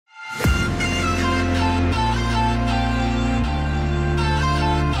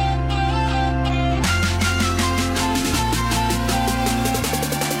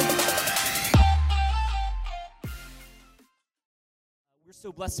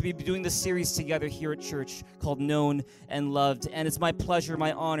blessed to be doing this series together here at church called Known and Loved. And it's my pleasure,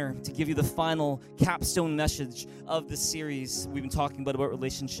 my honor to give you the final capstone message of the series we've been talking about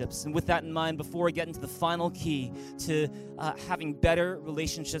relationships. And with that in mind, before I get into the final key to having better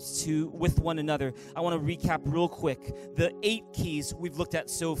relationships with one another, I want to recap real quick the 8 keys we've looked at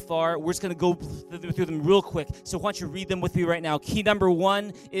so far. We're just going to go through them real quick. So why don't you read them with me right now. Key number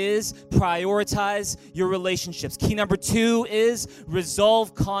 1 is prioritize your relationships. Key number 2 is resolve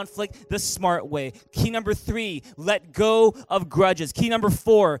conflict the smart way. Key number 3, let go of grudges. Key number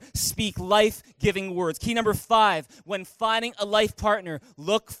 4, speak life-giving words. Key number 5, when finding a life partner,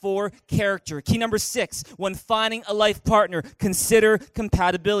 look for character. Key number 6, when finding a life partner, consider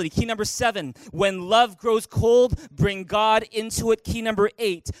compatibility. Key number 7, when love grows cold, bring God into it. Key number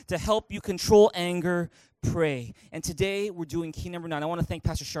 8, to help you control anger, pray. And today we're doing key number 9. I want to thank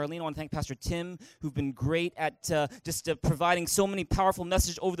Pastor Charlene. I want to thank Pastor Tim, who've been great at providing so many powerful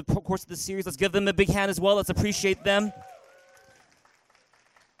messages over the course of the series. Let's give them a big hand as well. Let's appreciate them.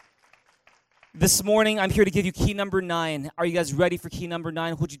 This morning, I'm here to give you key number 9. Are you guys ready for key number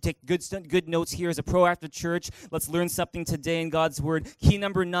 9? Would you take good notes here as a proactive church? Let's learn something today in God's Word. Key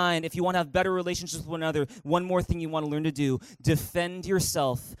number 9, if you want to have better relationships with one another, one more thing you want to learn to do, defend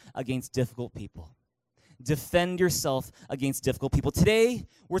yourself against difficult people. Defend yourself against difficult people. Today,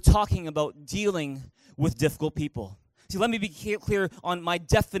 we're talking about dealing with difficult people. See, let me be clear on my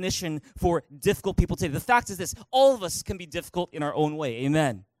definition for difficult people today. The fact is this: all of us can be difficult in our own way.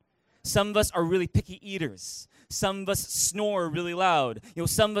 Amen. Some of us are really picky eaters. Some of us snore really loud.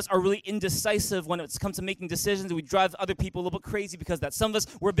 Some of us are really indecisive when it comes to making decisions, and we drive other people a little bit crazy because of that. Some of us,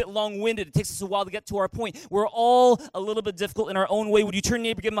 we're a bit long-winded. It takes us a while to get to our point. We're all a little bit difficult in our own way. Would you turn to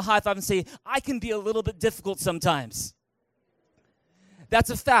your neighbor, give him a high five, and say, I can be a little bit difficult sometimes? That's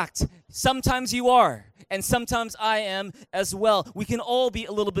a fact. Sometimes you are, and sometimes I am as well. We can all be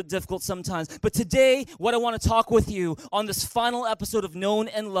a little bit difficult sometimes. But today, what I want to talk with you on this final episode of Known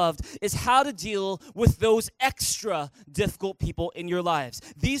and Loved is how to deal with those extra difficult people in your lives.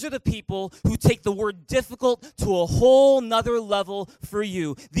 These are the people who take the word difficult to a whole nother level for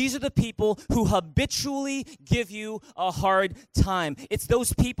you. These are the people who habitually give you a hard time. It's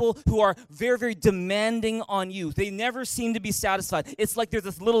those people who are very, very demanding on you. They never seem to be satisfied. It's like there's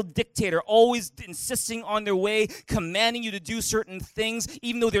this little dictator always insisting on their way, commanding you to do certain things,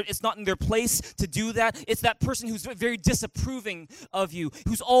 even though it's not in their place to do that. It's that person who's very disapproving of you,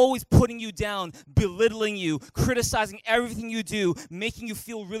 who's always putting you down, belittling you, criticizing everything you do, making you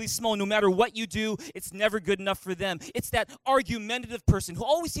feel really small. No matter what you do, it's never good enough for them. It's that argumentative person who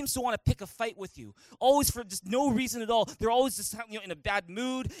always seems to want to pick a fight with you, always for just no reason at all. They're always just in a bad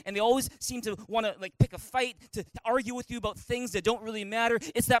mood, and they always seem to want to pick a fight, to argue with you about things that don't really matter.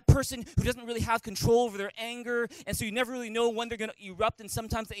 It's that person who doesn't really have control over their anger, and so you never really know when they're going to erupt, and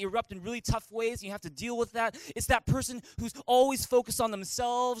sometimes they erupt in really tough ways, and you have to deal with that. It's that person who's always focused on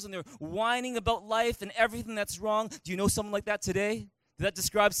themselves, and they're whining about life and everything that's wrong. Do you know someone like that today? Does that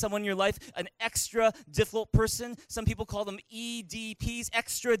describe someone in your life? An extra difficult person? Some people call them EDPs,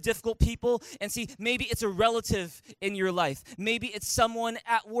 extra difficult people. And see, maybe it's a relative in your life. Maybe it's someone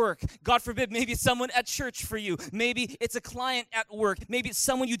at work. God forbid, maybe it's someone at church for you. Maybe it's a client at work. Maybe it's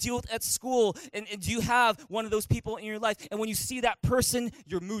someone you deal with at school. And do you have one of those people in your life? And when you see that person,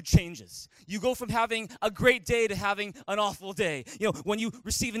 your mood changes. You go from having a great day to having an awful day. When you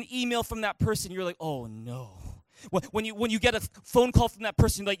receive an email from that person, you're like, oh no. When you get a phone call from that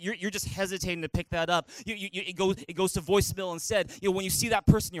person, you're just hesitating to pick that up. It goes to voicemail instead. When you see that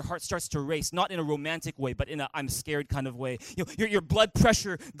person, your heart starts to race, not in a romantic way, but in a I'm scared kind of way. Your blood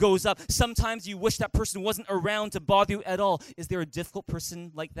pressure goes up. Sometimes you wish that person wasn't around to bother you at all. Is there a difficult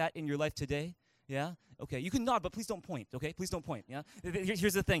person like that in your life today? Yeah? Okay, you can nod, but please don't point, okay? Please don't point, yeah?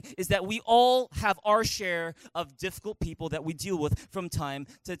 Here's the thing, is that we all have our share of difficult people that we deal with from time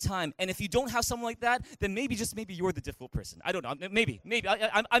to time. And if you don't have someone like that, then maybe you're the difficult person. I don't know, maybe.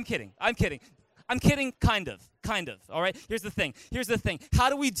 I'm kidding, kind of, all right? Here's the thing.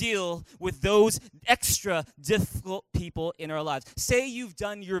 How do we deal with those extra difficult people in our lives? Say you've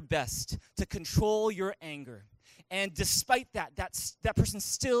done your best to control your anger, and despite that person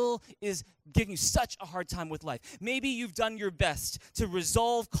still is giving you such a hard time with life. Maybe you've done your best to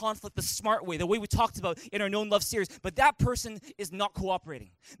resolve conflict the smart way, the way we talked about in our Known Love series, but that person is not cooperating.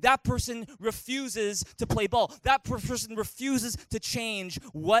 That person refuses to play ball. That person refuses to change.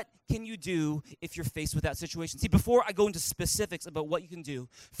 What can you do if you're faced with that situation? See, before I go into specifics about what you can do,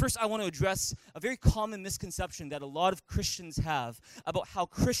 first I want to address a very common misconception that a lot of Christians have about how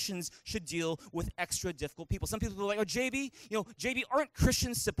Christians should deal with extra difficult people. Some people people are like, oh, JB, JB, aren't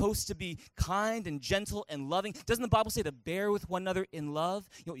Christians supposed to be kind and gentle and loving? Doesn't the Bible say to bear with one another in love?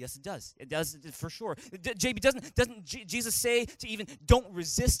 Yes, it does. It does for sure. JB, doesn't Jesus say to even don't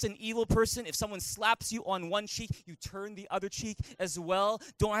resist an evil person? If someone slaps you on one cheek, you turn the other cheek as well.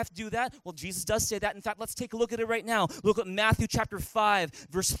 Don't have to do that. Well, Jesus does say that. In fact, let's take a look at it right now. Look at Matthew chapter 5,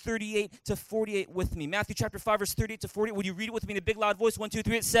 verse 38 to 48 with me. Matthew chapter 5, verse 38 to 48. Would you read it with me in a big loud voice? 1, 2,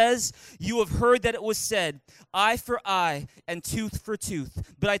 3. It says, you have heard that it was said, eye for eye and tooth for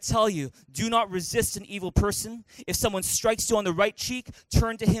tooth. But I tell you, do not resist an evil person. If someone strikes you on the right cheek,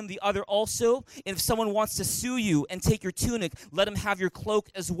 turn to him the other also. And if someone wants to sue you and take your tunic, let him have your cloak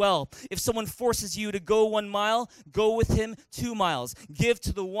as well. If someone forces you to go 1 mile, go with him 2 miles. Give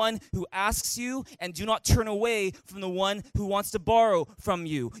to the one who asks you, and do not turn away from the one who wants to borrow from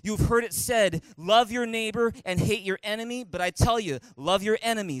you. You've heard it said, love your neighbor and hate your enemy. But I tell you, love your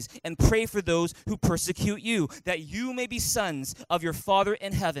enemies and pray for those who persecute you, that you may be sons of your Father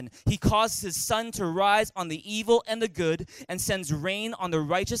in heaven. He causes his sun to rise on the evil and the good, and sends rain on the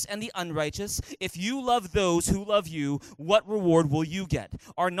righteous and the unrighteous. If you love those who love you, what reward will you get?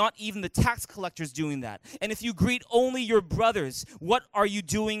 Are not even the tax collectors doing that? And if you greet only your brothers, what are you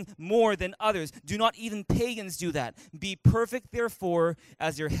doing more than others? Do not even pagans do that? Be perfect, therefore,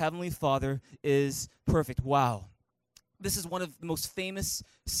 as your heavenly Father is perfect. Wow. This is one of the most famous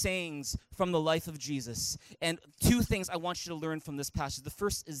sayings from the life of Jesus. And 2 things I want you to learn from this passage. The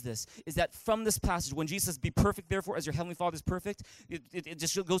first is this, is that from this passage, when Jesus says, be perfect, therefore, as your heavenly Father is perfect, it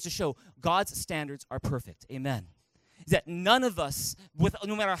just goes to show God's standards are perfect. Amen. Is that none of us,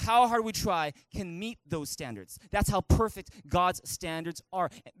 no matter how hard we try, can meet those standards. That's how perfect God's standards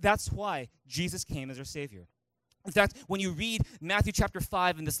are. That's why Jesus came as our Savior. In fact, when you read Matthew chapter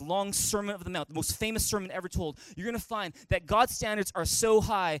 5 in this long Sermon of the Mount, the most famous sermon ever told, you're going to find that God's standards are so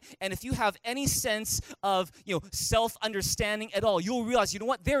high, and if you have any sense of, self-understanding at all, you'll realize, you know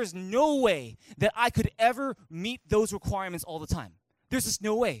what, there is no way that I could ever meet those requirements all the time. There's just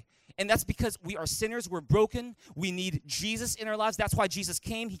no way. And that's because we are sinners, we're broken, we need Jesus in our lives. That's why Jesus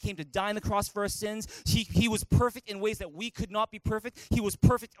came. He came to die on the cross for our sins. He was perfect in ways that we could not be perfect. He was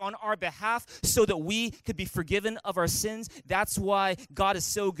perfect on our behalf so that we could be forgiven of our sins. That's why God is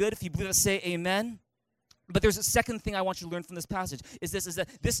so good. If you believe it, say amen. But there's a second thing I want you to learn from this passage, is that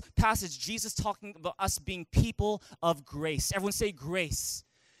this passage, Jesus talking about us being people of grace. Everyone say grace.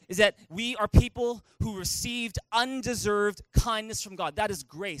 Is that we are people who received undeserved kindness from God. That is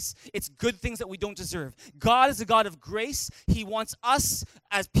grace. It's good things that we don't deserve. God is a God of grace. He wants us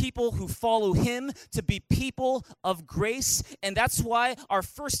as people who follow him to be people of grace. And that's why our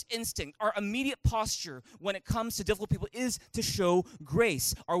first instinct, our immediate posture when it comes to difficult people is to show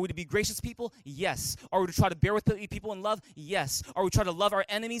grace. Are we to be gracious people? Yes. Are we to try to bear with people in love? Yes. Are we to try to love our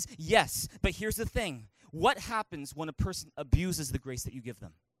enemies? Yes. But here's the thing. What happens when a person abuses the grace that you give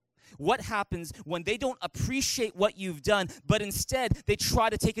them? What happens when they don't appreciate what you've done, but instead they try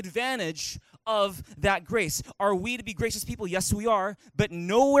to take advantage of that grace? Are we to be gracious people? Yes, we are. But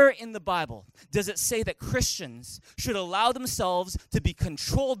nowhere in the Bible does it say that Christians should allow themselves to be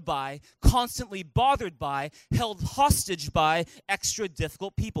controlled by, constantly bothered by, held hostage by extra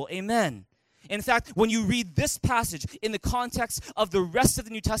difficult people. Amen. In fact, when you read this passage in the context of the rest of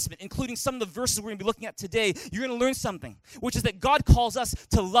the New Testament, including some of the verses we're going to be looking at today, you're going to learn something, which is that God calls us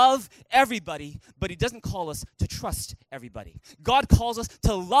to love everybody, but he doesn't call us to trust everybody. God calls us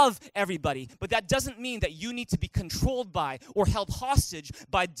to love everybody, but that doesn't mean that you need to be controlled by or held hostage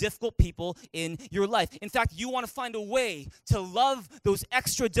by difficult people in your life. In fact, you want to find a way to love those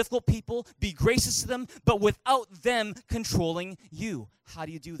extra difficult people, be gracious to them, but without them controlling you. How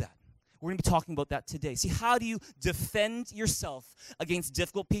do you do that? We're going to be talking about that today. See, how do you defend yourself against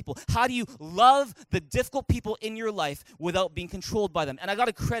difficult people? How do you love the difficult people in your life without being controlled by them? And I got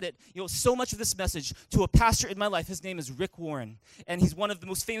to credit, so much of this message to a pastor in my life. His name is Rick Warren, and he's one of the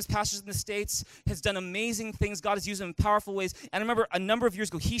most famous pastors in the States, has done amazing things. God has used him in powerful ways. And I remember a number of years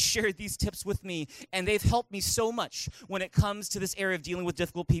ago, he shared these tips with me, and they've helped me so much when it comes to this area of dealing with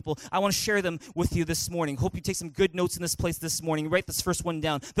difficult people. I want to share them with you this morning. Hope you take some good notes in this place this morning. Write this first one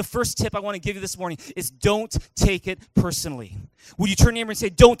down. The first tip I want to give you this morning is don't take it personally. Would you turn to your neighbor and say,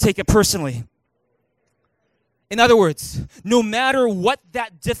 don't take it personally? In other words, no matter what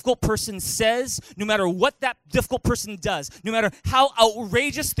that difficult person says, no matter what that difficult person does, no matter how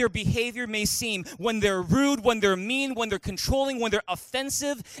outrageous their behavior may seem, when they're rude, when they're mean, when they're controlling, when they're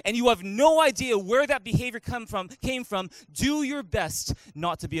offensive, and you have no idea where that behavior came from, do your best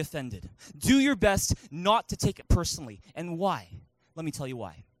not to be offended. Do your best not to take it personally. And why? Let me tell you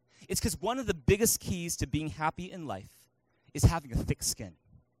why. It's because one of the biggest keys to being happy in life is having a thick skin.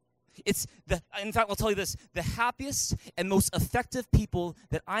 In fact, I'll tell you this, the happiest and most effective people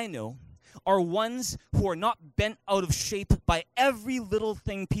that I know are ones who are not bent out of shape by every little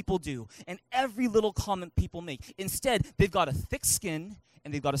thing people do and every little comment people make. Instead, they've got a thick skin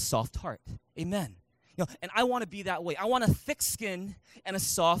and they've got a soft heart. Amen. And I want to be that way. I want a thick skin and a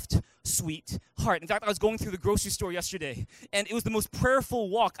soft, sweet heart. In fact, I was going through the grocery store yesterday, and it was the most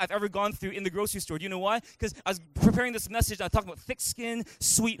prayerful walk I've ever gone through in the grocery store. Do you know why? Because I was preparing this message, and I was talking about thick skin,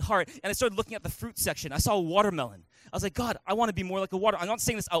 sweet heart, and I started looking at the fruit section. I saw a watermelon. I was like, God, I want to be more like a watermelon. I'm not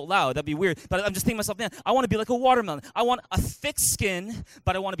saying this out loud. That'd be weird, but I'm just thinking to myself, man, I want to be like a watermelon. I want a thick skin,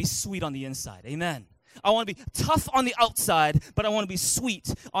 but I want to be sweet on the inside. Amen. I want to be tough on the outside, but I want to be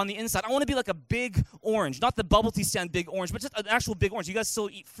sweet on the inside. I want to be like a big orange, not the bubble tea stand big orange, but just an actual big orange. You guys still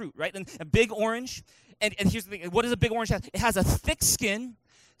eat fruit, right? And a big orange, and here's the thing. What does a big orange have? It has a thick skin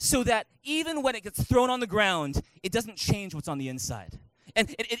so that even when it gets thrown on the ground, it doesn't change what's on the inside.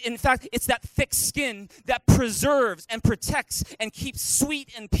 And in fact, it's that thick skin that preserves and protects and keeps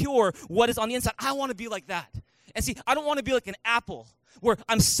sweet and pure what is on the inside. I want to be like that. And see, I don't want to be like an apple where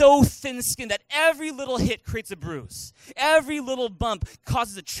I'm so thin-skinned that every little hit creates a bruise. Every little bump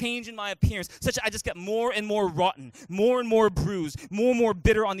causes a change in my appearance, such that I just get more and more rotten, more and more bruised, more and more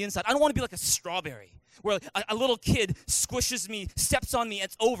bitter on the inside. I don't want to be like a strawberry where a little kid squishes me, steps on me, and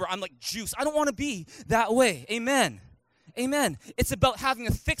it's over. I'm like juice. I don't want to be that way. Amen. Amen. It's about having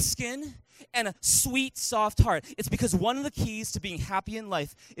a thick skin and a sweet, soft heart. It's because one of the keys to being happy in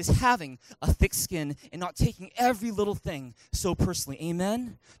life is having a thick skin and not taking every little thing so personally.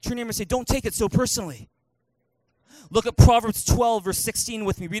 Amen? Turn to your neighbor and say, don't take it so personally. Look at Proverbs 12, verse 16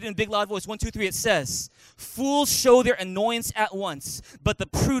 with me. Read it in a big, loud voice. 1, 2, 3. It says, fools show their annoyance at once, but the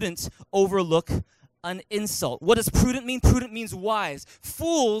prudent overlook an insult. What does prudent mean? Prudent means wise.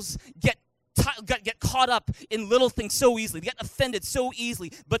 Fools get caught up in little things so easily. They get offended so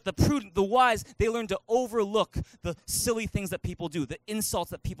easily. But the prudent, the wise, they learn to overlook the silly things that people do, the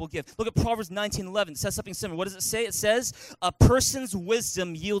insults that people give. Look at Proverbs 19:11. It says something similar. What does it say? It says, a person's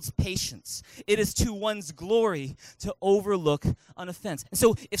wisdom yields patience. It is to one's glory to overlook an offense. And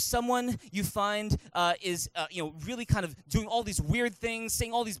so if someone you find is really kind of doing all these weird things,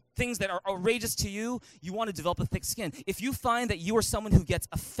 saying all these things that are outrageous to you, you want to develop a thick skin. If you find that you are someone who gets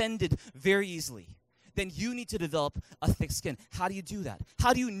offended very easily, then you need to develop a thick skin. How do you do that?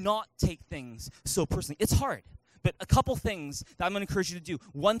 How do you not take things so personally? It's hard, but a couple things that I'm going to encourage you to do.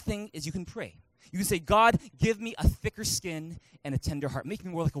 One thing is you can pray. You can say, God, give me a thicker skin and a tender heart. Make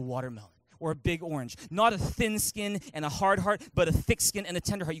me more like a watermelon or a big orange. Not a thin skin and a hard heart, but a thick skin and a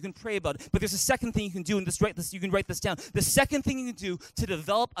tender heart. You can pray about it. But there's a second thing you can do, and you can write this down. The second thing you can do to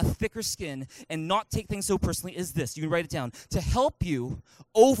develop a thicker skin and not take things so personally is this. You can write it down. To help you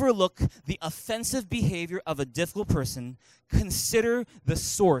overlook the offensive behavior of a difficult person, consider the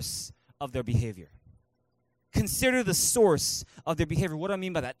source of their behavior. Consider the source of their behavior. What do I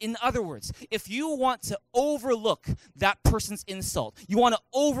mean by that? In other words, if you want to overlook that person's insult, you want to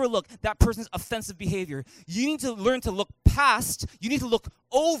overlook that person's offensive behavior, you need to learn to look past, you need to look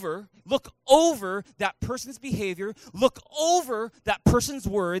over that person's behavior, look over that person's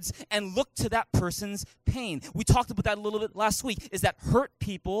words, and look to that person's pain. We talked about that a little bit last week, is that hurt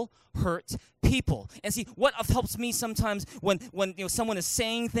people hurt people. And see, what helps me sometimes when someone is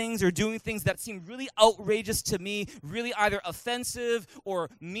saying things or doing things that seem really outrageous to me, really either offensive or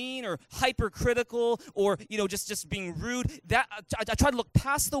mean or hypercritical or just being rude, that I try to look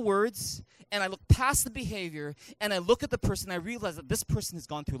past the words and I look past the behavior and I look at the person and I realize that this person has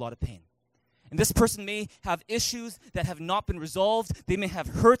gone through a lot of pain. And this person may have issues that have not been resolved. They may have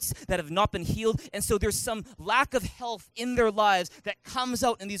hurts that have not been healed. And so there's some lack of health in their lives that comes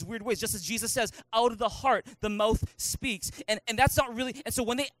out in these weird ways. Just as Jesus says, out of the heart, the mouth speaks. And that's not really, and so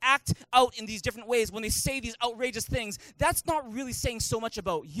when they act out in these different ways, when they say these outrageous things, that's not really saying so much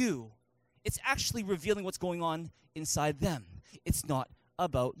about you. It's actually revealing what's going on inside them. It's not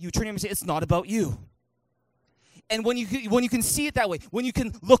about you. Turn to him and say, it's not about you. And when you can see it that way, when you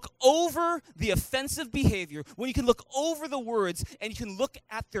can look over the offensive behavior, when you can look over the words and you can look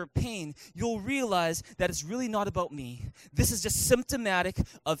at their pain, you'll realize that it's really not about me. This is just symptomatic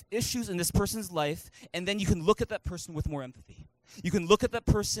of issues in this person's life, and then you can look at that person with more empathy. You can look at that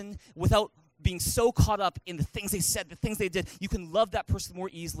person without being so caught up in the things they said, the things they did. You can love that person more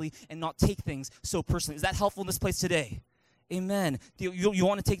easily and not take things so personally. Is that helpful in this place today? Amen. You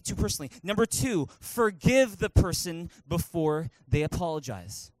want to take it too personally. Number 2, forgive the person before they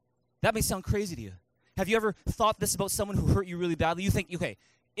apologize. That may sound crazy to you. Have you ever thought this about someone who hurt you really badly? You think, okay,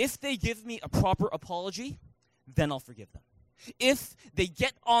 if they give me a proper apology, then I'll forgive them. If they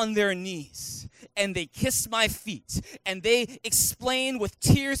get on their knees and they kiss my feet and they explain with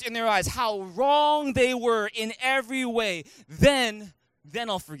tears in their eyes how wrong they were in every way, then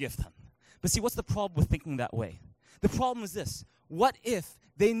I'll forgive them. But see, what's the problem with thinking that way? The problem is this. What if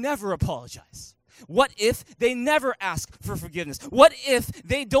they never apologize? What if they never ask for forgiveness? What if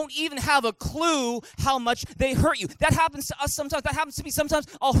they don't even have a clue how much they hurt you? That happens to us sometimes. That happens to me sometimes.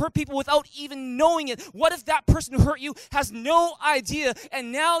 I'll hurt people without even knowing it. What if that person who hurt you has no idea,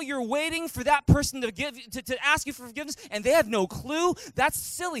 and now you're waiting for that person to ask you for forgiveness, and they have no clue? That's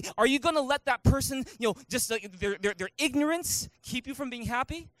silly. Are you going to let that person, just their ignorance keep you from being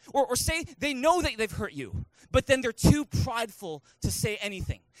happy? Or say they know that they've hurt you, but then they're too prideful to say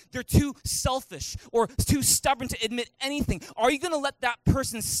anything. They're too selfish or too stubborn to admit anything. Are you going to let that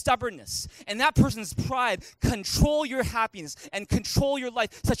person's stubbornness and that person's pride control your happiness and control your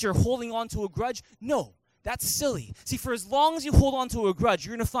life such you're holding on to a grudge? No, that's silly. See, for as long as you hold on to a grudge,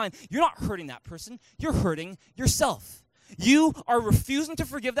 you're going to find you're not hurting that person. You're hurting yourself. You are refusing to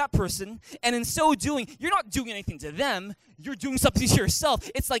forgive that person, and in so doing, you're not doing anything to them. You're doing something to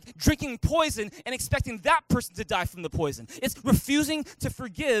yourself. It's like drinking poison and expecting that person to die from the poison. It's refusing to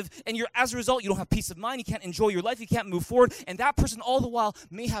forgive, and as a result, you don't have peace of mind. You can't enjoy your life. You can't move forward, and that person all the while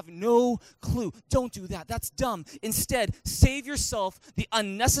may have no clue. Don't do that. That's dumb. Instead, save yourself the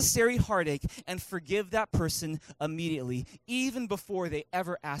unnecessary heartache and forgive that person immediately, even before they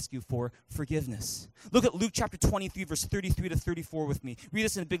ever ask you for forgiveness. Look at Luke chapter 23, verse 33 to 34 with me. Read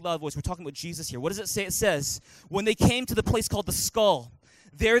this in a big loud voice. We're talking about Jesus here. What does it say? It says, when they came to the place called the Skull,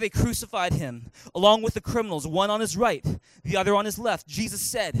 there they crucified him, along with the criminals, one on his right, the other on his left. Jesus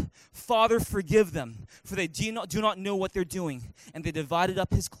said, Father, forgive them, for they do not know what they're doing. And they divided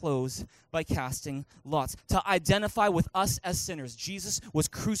up his clothes by casting lots. To identify with us as sinners, Jesus was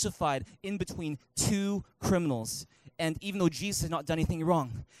crucified in between two criminals. And even though Jesus had not done anything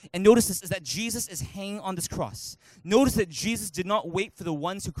wrong. And notice this, is that Jesus is hanging on this cross. Notice that Jesus did not wait for the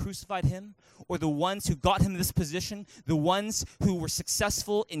ones who crucified him or the ones who got him in this position, the ones who were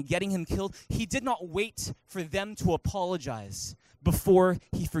successful in getting him killed. He did not wait for them to apologize before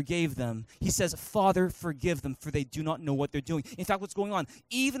he forgave them. He says, Father, forgive them, for they do not know what they're doing. In fact, what's going on?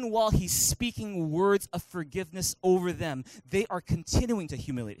 Even while he's speaking words of forgiveness over them, they are continuing to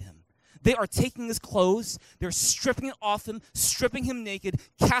humiliate him. They are taking his clothes, they're stripping it off him, stripping him naked,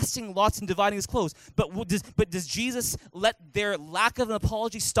 casting lots and dividing his clothes. But does Jesus let their lack of an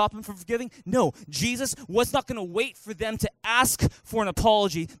apology stop him from forgiving? No, Jesus was not going to wait for them to ask for an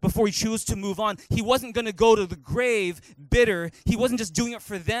apology before he chose to move on. He wasn't going to go to the grave bitter. He wasn't just doing it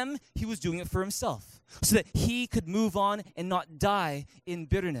for them, he was doing it for himself, so that he could move on and not die in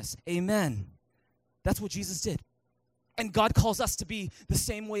bitterness. Amen. That's what Jesus did. And God calls us to be the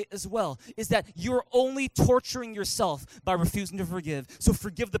same way as well, is that you're only torturing yourself by refusing to forgive. So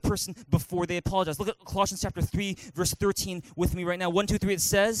forgive the person before they apologize. Look at Colossians chapter 3, verse 13 with me right now. 1, 2, 3, it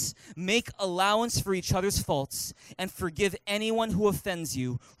says, make allowance for each other's faults and forgive anyone who offends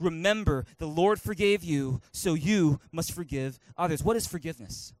you. Remember, the Lord forgave you, so you must forgive others. What is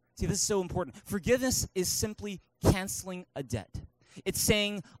forgiveness? See, this is so important. Forgiveness is simply canceling a debt. It's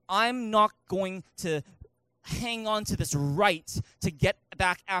saying, I'm not going to hang on to this right to get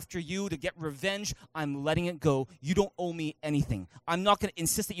back after you, to get revenge. I'm letting it go. You don't owe me anything. I'm not going to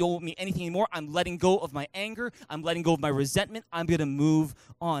insist that you owe me anything anymore. I'm letting go of my anger. I'm letting go of my resentment. I'm going to move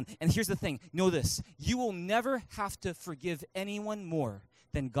on. And here's the thing. Know this. You will never have to forgive anyone more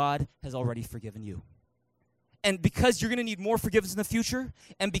than God has already forgiven you. And because you're going to need more forgiveness in the future,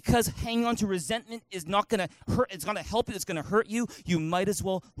 and because hanging on to resentment is not going to hurt, it's going to help you, it's going to hurt you, you might as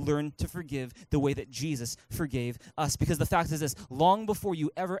well learn to forgive the way that Jesus forgave us. Because the fact is this, long before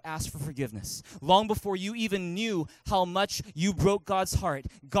you ever asked for forgiveness, long before you even knew how much you broke God's heart,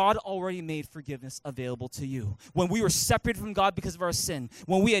 God already made forgiveness available to you. When we were separated from God because of our sin,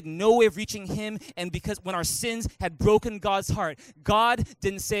 when we had no way of reaching him, and because when our sins had broken God's heart, God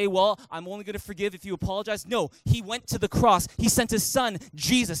didn't say, well, I'm only going to forgive if you apologize. No. He went to the cross. He sent his son,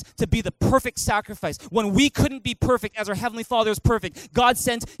 Jesus, to be the perfect sacrifice. When we couldn't be perfect as our Heavenly Father is perfect, God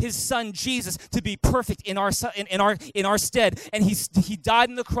sent his son, Jesus, to be perfect in our stead. And he died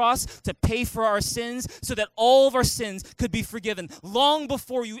on the cross to pay for our sins so that all of our sins could be forgiven. Long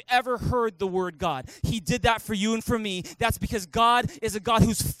before you ever heard the word God, he did that for you and for me. That's because God is a God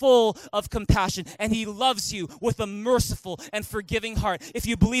who's full of compassion, and he loves you with a merciful and forgiving heart. If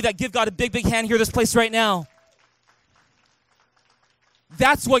you believe that, give God a big, big hand here in this place right now.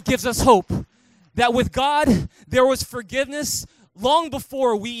 That's what gives us hope. That with God, there was forgiveness long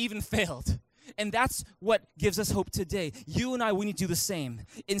before we even failed. And that's what gives us hope today. You and I, we need to do the same.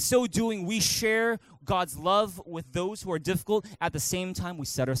 In so doing, we share God's love with those who are difficult. At the same time, we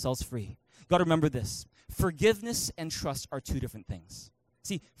set ourselves free. got to remember this. Forgiveness and trust are two different things.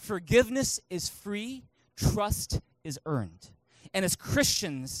 See, forgiveness is free, trust is earned. And as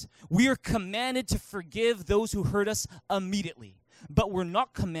Christians, we are commanded to forgive those who hurt us immediately, but we're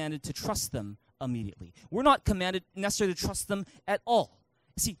not commanded to trust them immediately. We're not commanded necessarily to trust them at all.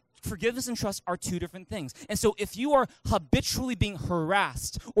 See, forgiveness and trust are two different things. And so if you are habitually being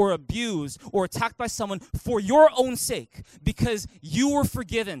harassed or abused or attacked by someone for your own sake because you were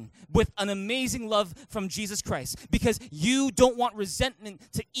forgiven with an amazing love from Jesus Christ, because you don't want resentment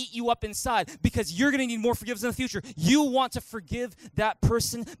to eat you up inside, because you're going to need more forgiveness in the future, you want to forgive that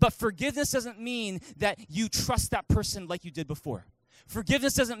person, but forgiveness doesn't mean that you trust that person like you did before.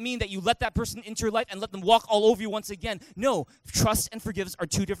 Forgiveness doesn't mean that you let that person into your life and let them walk all over you once again. No, trust and forgiveness are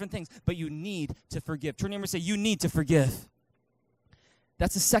two different things, but you need to forgive. Turn to your neighbor and say, you need to forgive.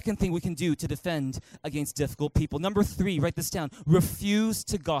 That's the second thing we can do to defend against difficult people. Number 3, write this down. Refuse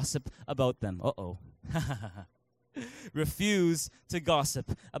to gossip about them. Uh-oh. Refuse to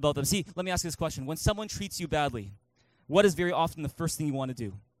gossip about them. See, let me ask you this question. When someone treats you badly, what is very often the first thing you want to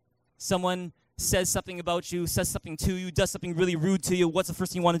do? Someone says something about you, says something to you, does something really rude to you, what's the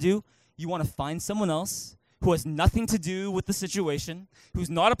first thing you want to do? You want to find someone else who has nothing to do with the situation, who's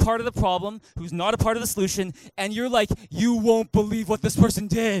not a part of the problem, who's not a part of the solution, and you're like, you won't believe what this person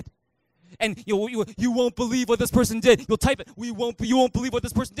did. And you won't believe what this person did. You'll type it, you won't believe what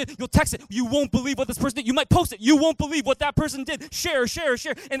this person did. You'll text it, you won't believe what this person did. You might post it, you won't believe what that person did. Share.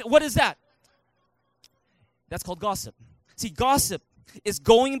 And what is that? That's called gossip. See, gossip is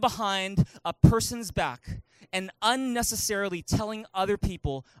going behind a person's back and unnecessarily telling other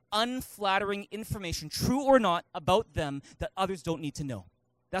people unflattering information, true or not, about them that others don't need to know.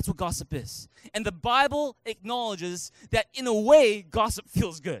 That's what gossip is. And the Bible acknowledges that in a way, gossip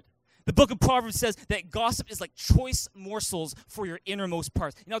feels good. The book of Proverbs says that gossip is like choice morsels for your innermost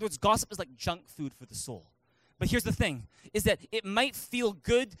parts. In other words, gossip is like junk food for the soul. But here's the thing, is that it might feel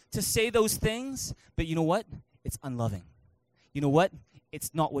good to say those things, but you know what? It's unloving. You know what?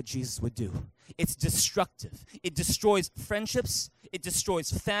 It's not what Jesus would do. It's destructive. It destroys friendships. It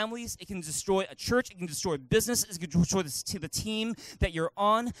destroys families. It can destroy a church. It can destroy business. It can destroy the team that you're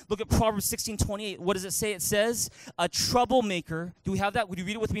on. Look at Proverbs 16:28. What does it say? It says, a troublemaker. Do we have that? Would you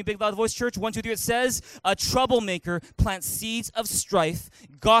read it with me, big loud voice, church? 1, 2, 3. It says, a troublemaker plants seeds of strife.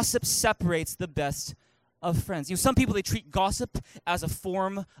 Gossip separates the best of friends. You know, some people, they treat gossip as a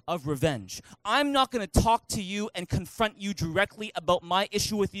form of revenge. I'm not going to talk to you and confront you directly about my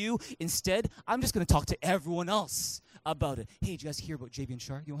issue with you. Instead, I'm just going to talk to everyone else about it. Hey, did you guys hear about JB and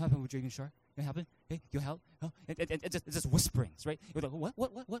Shar? You know what happened with JB and Shar? What happened? Hey, you help? Oh, it's just whisperings, right? You're like,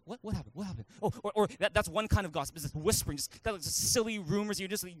 what happened? What happened? Oh, or that's one kind of gossip. It's just whispering, just silly rumors. You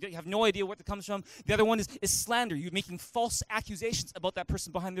have no idea where it comes from. The other one is slander. You're making false accusations about that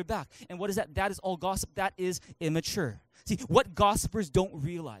person behind their back. And what is that? That is all gossip. That is immature. See, what gossipers don't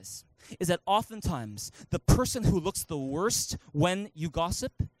realize is that oftentimes the person who looks the worst when you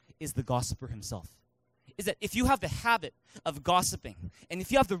gossip is the gossiper himself. Is that if you have the habit of gossiping, and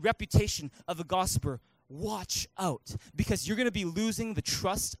if you have the reputation of a gossiper, watch out, because you're going to be losing the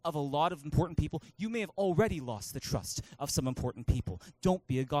trust of a lot of important people. You may have already lost the trust of some important people. Don't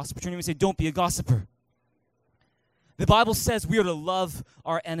be a gossiper. Turn to me and say, don't be a gossiper. The Bible says we are to love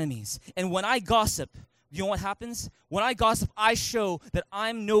our enemies. And when I gossip, you know what happens? When I gossip, I show that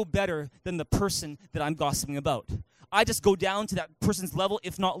I'm no better than the person that I'm gossiping about. I just go down to that person's level,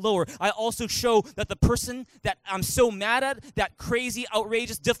 if not lower. I also show that the person that I'm so mad at, that crazy,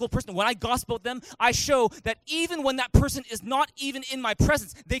 outrageous, difficult person, when I gossip about them, I show that even when that person is not even in my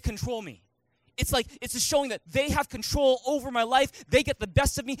presence, they control me. It's just showing that they have control over my life. They get the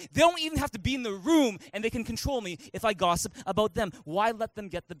best of me. They don't even have to be in the room, and they can control me if I gossip about them. Why let them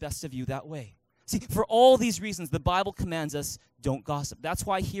get the best of you that way? See, for all these reasons, the Bible commands us, don't gossip. That's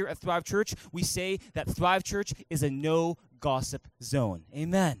why here at Thrive Church, we say that Thrive Church is a no-gossip zone.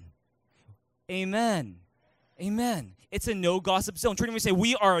 Amen. Amen. Amen. It's a no-gossip zone. Turn to me and say,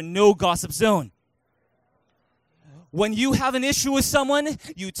 we are a no-gossip zone. When you have an issue with someone,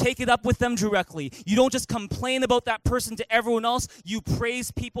 you take it up with them directly. You don't just complain about that person to everyone else. You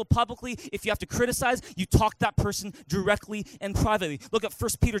praise people publicly. If you have to criticize, you talk that person directly and privately. Look at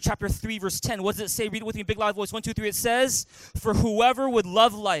 1 Peter chapter 3, verse 10. What does it say? Read it with me, big loud voice. 1, 2, 3. It says, for whoever would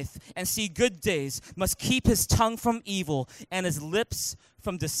love life and see good days must keep his tongue from evil and his lips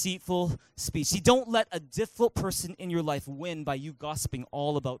from deceitful speech. See, don't let a difficult person in your life win by you gossiping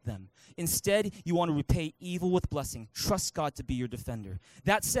all about them. Instead, you want to repay evil with blessing. Trust God to be your defender.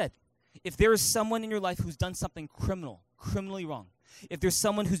 That said, if there is someone in your life who's done something criminally wrong, If there's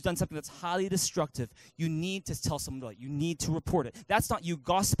someone who's done something that's highly destructive, you need to tell someone about it. You need to report it. That's not you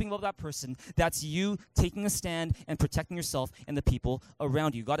gossiping about that person. That's you taking a stand and protecting yourself and the people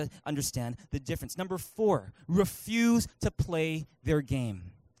around you. You got to understand the difference. Number 4, refuse to play their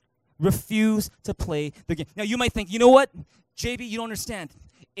game. Refuse to play their game. Now, you might think, you know what, JB, you don't understand.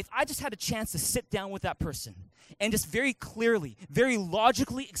 If I just had a chance to sit down with that person and just very clearly, very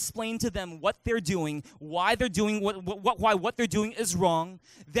logically explain to them what they're doing, why they're doing why what they're doing is wrong,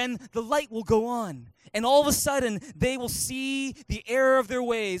 then the light will go on. And all of a sudden, they will see the error of their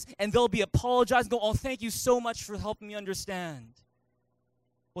ways, and they'll be apologizing, go, oh, thank you so much for helping me understand.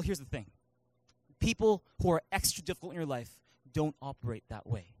 Well, here's the thing. People who are extra difficult in your life don't operate that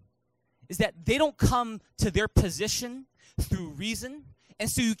way. Is that they don't come to their position through reason, and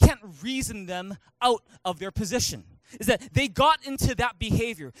so you can't reason them out of their position. Is that they got into that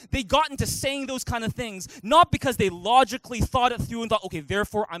behavior. They got into saying those kind of things, not because they logically thought it through and thought, okay,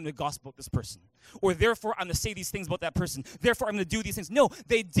 therefore I'm going to gossip about this person. Or therefore I'm going to say these things about that person. Therefore I'm going to do these things. No,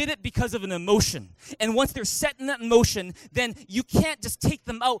 they did it because of an emotion. And once they're set in that emotion, then you can't just take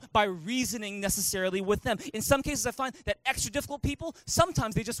them out by reasoning necessarily with them. In some cases, I find that extra difficult people,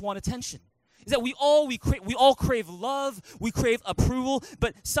 sometimes they just want attention. Is that we all crave love, we crave approval,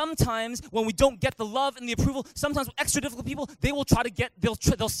 but sometimes when we don't get the love and the approval, sometimes extra difficult people,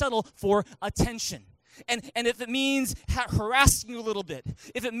 they'll settle for attention. And if it means harassing you a little bit,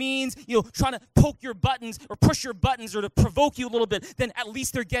 if it means, trying to poke your buttons or push your buttons or to provoke you a little bit, then at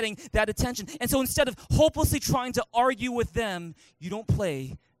least they're getting that attention. And so instead of hopelessly trying to argue with them, you don't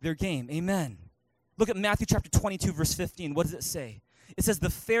play their game. Amen. Look at Matthew chapter 22, verse 15. What does it say? It says, the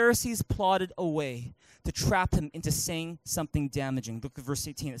Pharisees plotted a way to trap him into saying something damaging. Look at verse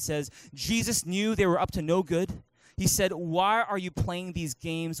 18. It says, Jesus knew they were up to no good. He said, why are you playing these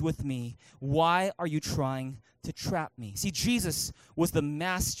games with me? Why are you trying to trap me? See, Jesus was the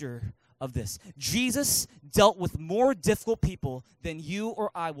master of this. Jesus dealt with more difficult people than you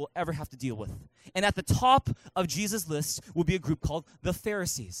or I will ever have to deal with. And at the top of Jesus' list will be a group called the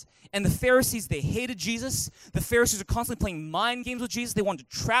Pharisees. And the Pharisees, they hated Jesus. The Pharisees are constantly playing mind games with Jesus. They wanted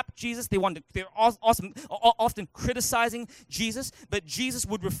to trap Jesus. They're often criticizing Jesus. But Jesus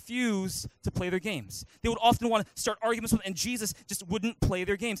would refuse to play their games. They would often want to start arguments with him, and Jesus just wouldn't play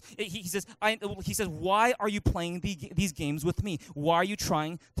their games. He says, why are you playing these games with me? Why are you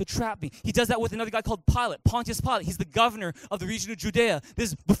trying to trap me? He does that with another guy called Pilate, Pontius Pilate. He's the governor of the region of Judea. This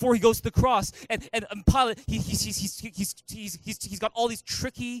is before he goes to the cross. And Pilate, he's got all these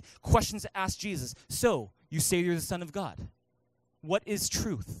tricky questions to ask Jesus. So, you say you're the Son of God. What is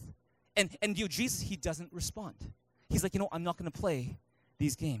truth? And Jesus, he doesn't respond. He's like, I'm not going to play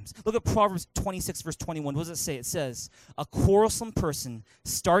these games. Look at Proverbs 26, verse 21. What does it say? It says, a quarrelsome person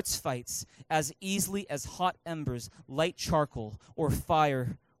starts fights as easily as hot embers light charcoal or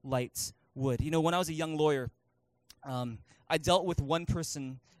fire lights wood. When I was a young lawyer, I dealt with one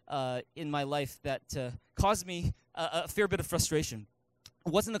person in my life that caused me a fair bit of frustration.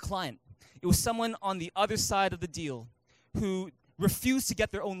 It wasn't a client. It was someone on the other side of the deal who refused to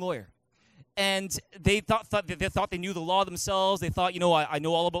get their own lawyer. And they thought they knew the law themselves. They thought, I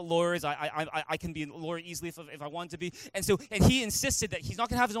know all about lawyers. I can be a lawyer easily if I want to be. And he insisted that he's not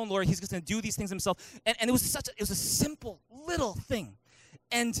going to have his own lawyer. He's just going to do these things himself. And it was a simple little thing.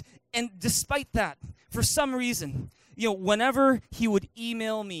 And despite that, for some reason, whenever he would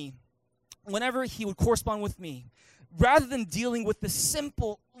email me, whenever he would correspond with me, rather than dealing with the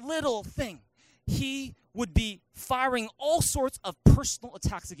simple little thing, he would be firing all sorts of personal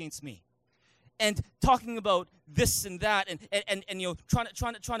attacks against me. And talking about this and that, and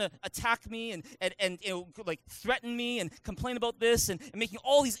trying to attack me and threaten me and complain about this and making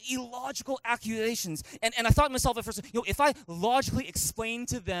all these illogical accusations. And I thought to myself at first, if I logically explain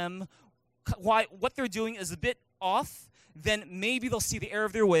to them why what they're doing is a bit off, then maybe they'll see the error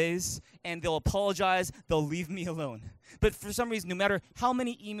of their ways and they'll apologize, they'll leave me alone. But for some reason, no matter how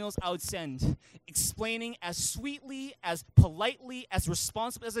many emails I would send, explaining as sweetly, as politely, as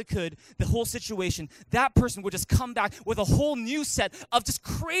responsibly as I could the whole situation, that person would just come back with a whole new set of just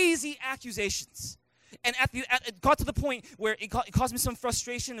crazy accusations. And it got to the point where it caused me some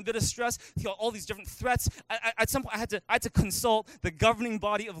frustration, a bit of stress, all these different threats. At some point, I had to consult the governing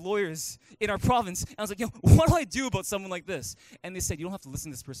body of lawyers in our province. And I was like, what do I do about someone like this? And they said, you don't have to listen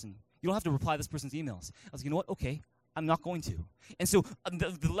to this person. You don't have to reply to this person's emails. I was like, you know what? Okay, I'm not going to. And so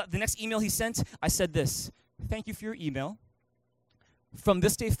the next email he sent, I said this: thank you for your email. From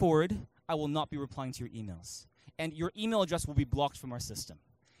this day forward, I will not be replying to your emails. And your email address will be blocked from our system.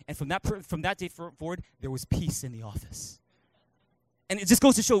 And from that day forward, there was peace in the office. And it just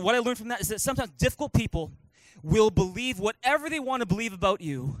goes to show what I learned from that is that sometimes difficult people, will believe whatever they want to believe about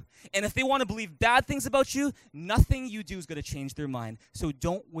you. And if they want to believe bad things about you, nothing you do is going to change their mind. So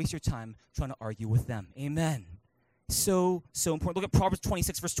don't waste your time trying to argue with them. Amen. So important. Look at Proverbs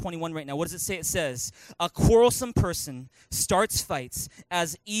 26, verse 21 right now. What does it say? It says, a quarrelsome person starts fights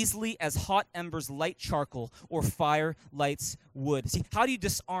as easily as hot embers light charcoal or fire lights wood. See, how do you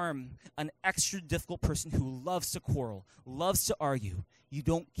disarm an extra difficult person who loves to quarrel, loves to argue? You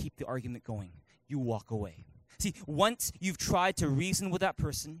don't keep the argument going. You walk away. See, once you've tried to reason with that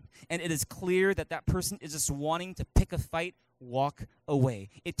person, and it is clear that that person is just wanting to pick a fight, walk away.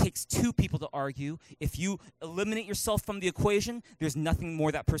 It takes two people to argue. If you eliminate yourself from the equation, there's nothing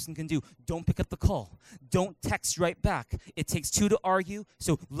more that person can do. Don't pick up the call. Don't text right back. It takes two to argue,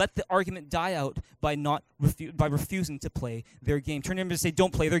 so let the argument die out by refusing to play their game. Turn to them and say,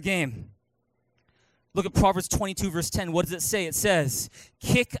 don't play their game. Look at Proverbs 22, verse 10. What does it say? It says,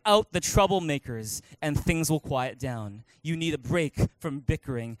 kick out the troublemakers and things will quiet down. You need a break from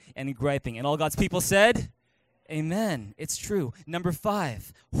bickering and griping. And all God's people said, amen. It's true. Number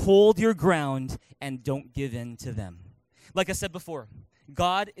 5, hold your ground and don't give in to them. Like I said before,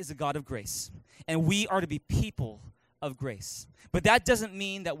 God is a God of grace, and we are to be people of grace. But that doesn't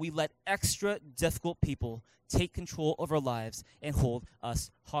mean that we let extra difficult people take control of our lives and hold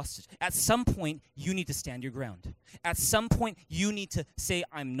us hostage. At some point, you need to stand your ground. At some point, you need to say,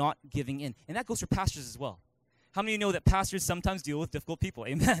 I'm not giving in. And that goes for pastors as well. How many of you know that pastors sometimes deal with difficult people?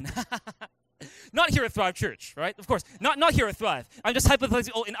 Amen. Not here at Thrive Church, right? Of course, not here at Thrive. I'm just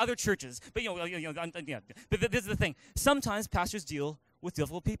hypothesizing in other churches. But But this is the thing. Sometimes pastors deal with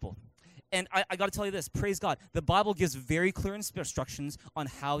difficult people. And I got to tell you this, praise God, the Bible gives very clear instructions on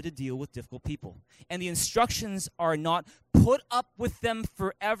how to deal with difficult people. And the instructions are not put up with them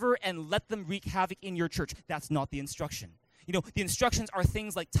forever and let them wreak havoc in your church. That's not the instruction. You know, the instructions are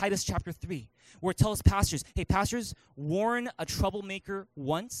things like Titus chapter 3, where it tells pastors, hey, pastors, warn a troublemaker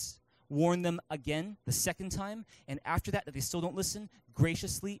once, warn them again the second time, and after that, if they still don't listen,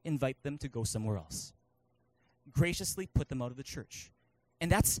 graciously invite them to go somewhere else. Graciously put them out of the church.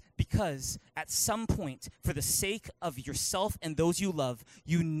 And that's because at some point, for the sake of yourself and those you love,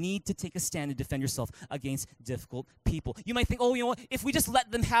 you need to take a stand and defend yourself against difficult people. You might think, oh, you know what, if we just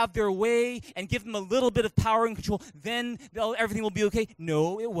let them have their way and give them a little bit of power and control, then everything will be okay.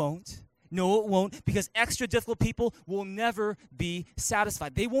 No, it won't. No, it won't, because extra difficult people will never be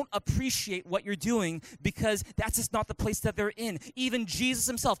satisfied. They won't appreciate what you're doing because that's just not the place that they're in. Even Jesus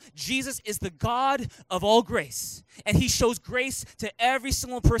himself, Jesus is the God of all grace, and he shows grace to every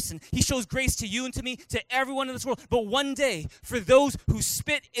single person. He shows grace to you and to me, to everyone in this world. But one day, for those who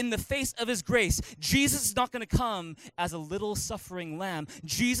spit in the face of his grace, Jesus is not going to come as a little suffering lamb.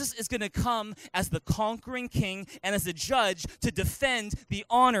 Jesus is going to come as the conquering king and as the judge to defend the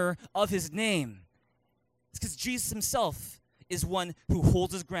honor of his name. It's because Jesus himself is one who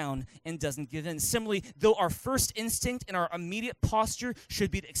holds his ground and doesn't give in. Similarly, though our first instinct and our immediate posture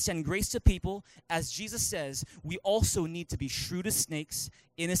should be to extend grace to people, as Jesus says, we also need to be shrewd as snakes,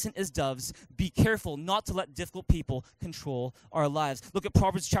 innocent as doves. Be careful not to let difficult people control our lives. Look at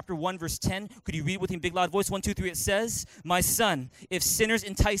Proverbs chapter 1, verse 10. Could you read with me in big loud voice? 1, 2, 3. It says, my son, if sinners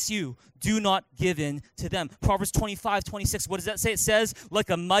entice you, do not give in to them. Proverbs 25, 26. What does that say? It says, like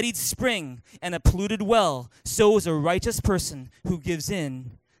a muddied spring and a polluted well, so is a righteous person who gives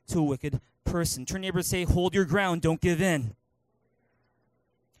in to a wicked person. Turn to your neighbor and say, hold your ground, don't give in.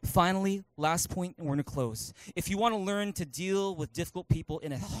 Finally, last point, and we're going to close. If you want to learn to deal with difficult people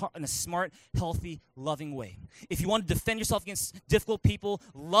in a smart, healthy, loving way, if you want to defend yourself against difficult people,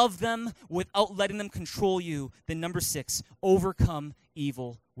 love them without letting them control you, then number 6, overcome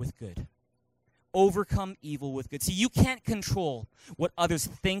evil with good. Overcome evil with good. See, you can't control what others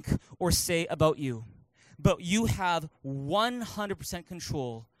think or say about you, but you have 100%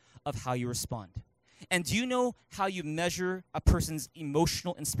 control of how you respond. And do you know how you measure a person's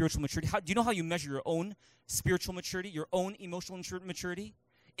emotional and spiritual maturity? Do you know how you measure your own spiritual maturity, your own emotional maturity?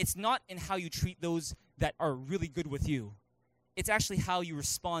 It's not in how you treat those that are really good with you. It's actually how you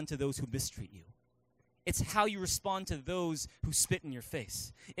respond to those who mistreat you. It's how you respond to those who spit in your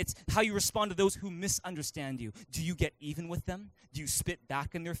face. It's how you respond to those who misunderstand you. Do you get even with them? Do you spit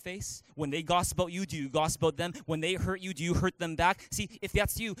back in their face? When they gossip about you, do you gossip about them? When they hurt you, do you hurt them back? See, if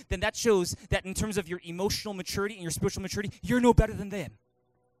that's you, then that shows that in terms of your emotional maturity and your spiritual maturity, you're no better than them.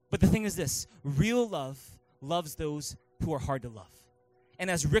 But the thing is this, real love loves those who are hard to love. And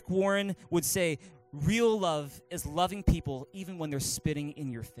as Rick Warren would say, real love is loving people even when they're spitting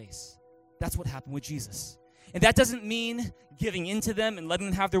in your face. That's what happened with Jesus. And that doesn't mean giving in to them and letting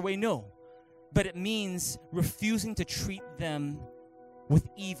them have their way, no. But it means refusing to treat them with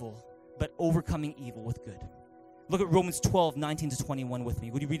evil, but overcoming evil with good. Look at Romans 12, 19 to 21 with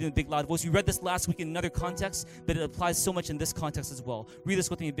me. Would you read it in a big, loud voice? We read this last week in another context, but it applies so much in this context as well. Read this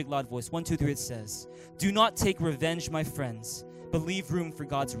with me in a big, loud voice. 1, 2, 3, it says, "Do not take revenge, my friends, but leave room for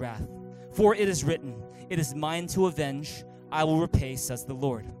God's wrath. For it is written, 'It is mine to avenge, I will repay,' says the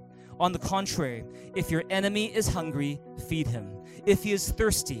Lord. On the contrary, if your enemy is hungry, feed him. If he is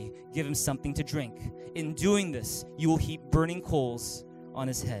thirsty, give him something to drink. In doing this, you will heap burning coals on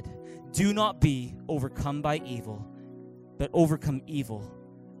his head. Do not be overcome by evil, but overcome evil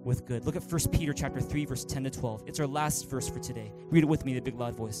with good." Look at 1 Peter chapter 3, verse 10 to 12. It's our last verse for today. Read it with me in a big,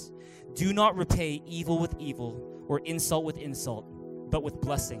 loud voice. "Do not repay evil with evil or insult with insult, but with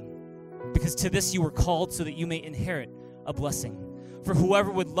blessing. Because to this you were called, so that you may inherit a blessing. For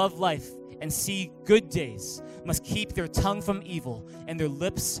whoever would love life and see good days must keep their tongue from evil and their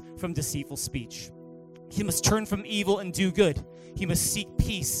lips from deceitful speech. He must turn from evil and do good. He must seek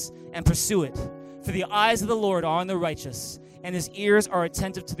peace and pursue it. For the eyes of the Lord are on the righteous, and his ears are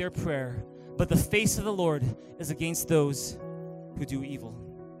attentive to their prayer. But the face of the Lord is against those who do evil."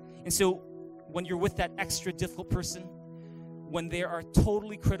 And so when you're with that extra difficult person, when they are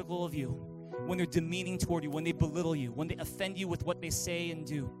totally critical of you, when they're demeaning toward you, when they belittle you, when they offend you with what they say and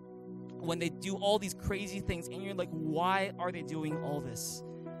do, when they do all these crazy things, and you're like, why are they doing all this?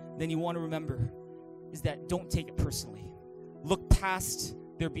 Then you want to remember is that don't take it personally. Look past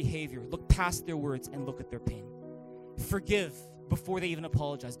their behavior, look past their words, and look at their pain. Forgive before they even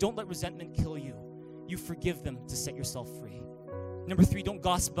apologize. Don't let resentment kill you. You forgive them to set yourself free. Number 3, don't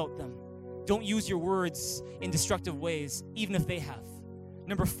gossip about them. Don't use your words in destructive ways, even if they have.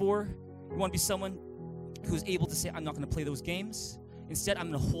 Number 4, you want to be someone who's able to say, I'm not going to play those games. Instead,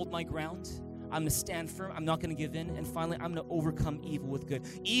 I'm going to hold my ground. I'm going to stand firm. I'm not going to give in. And finally, I'm going to overcome evil with good.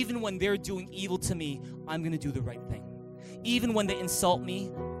 Even when they're doing evil to me, I'm going to do the right thing. Even when they insult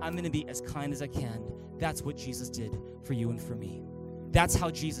me, I'm going to be as kind as I can. That's what Jesus did for you and for me. That's how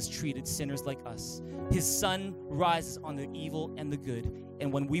Jesus treated sinners like us. His sun rises on the evil and the good.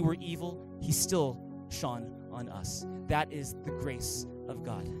 And when we were evil, he still shone on us. That is the grace of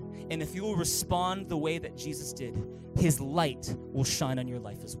God. And if you will respond the way that Jesus did, his light will shine on your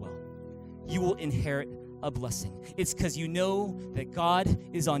life as well. You will inherit a blessing. It's because you know that God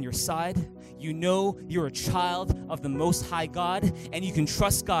is on your side. You know you're a child of the Most High God, and you can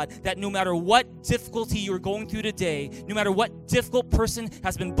trust God that no matter what difficulty you're going through today, no matter what difficult person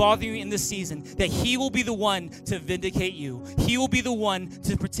has been bothering you in this season, that he will be the one to vindicate you. He will be the one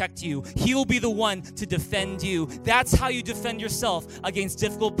to protect you. He will be the one to defend you. That's how you defend yourself against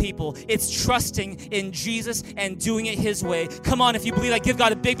difficult people. It's trusting in Jesus and doing it his way. Come on, if you believe that, give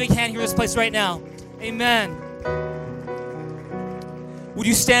God a big, big hand here in this place right now. Amen. Would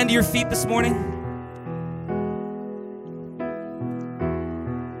you stand to your feet this morning?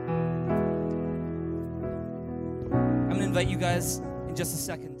 I'm going to invite you guys in just a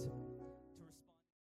second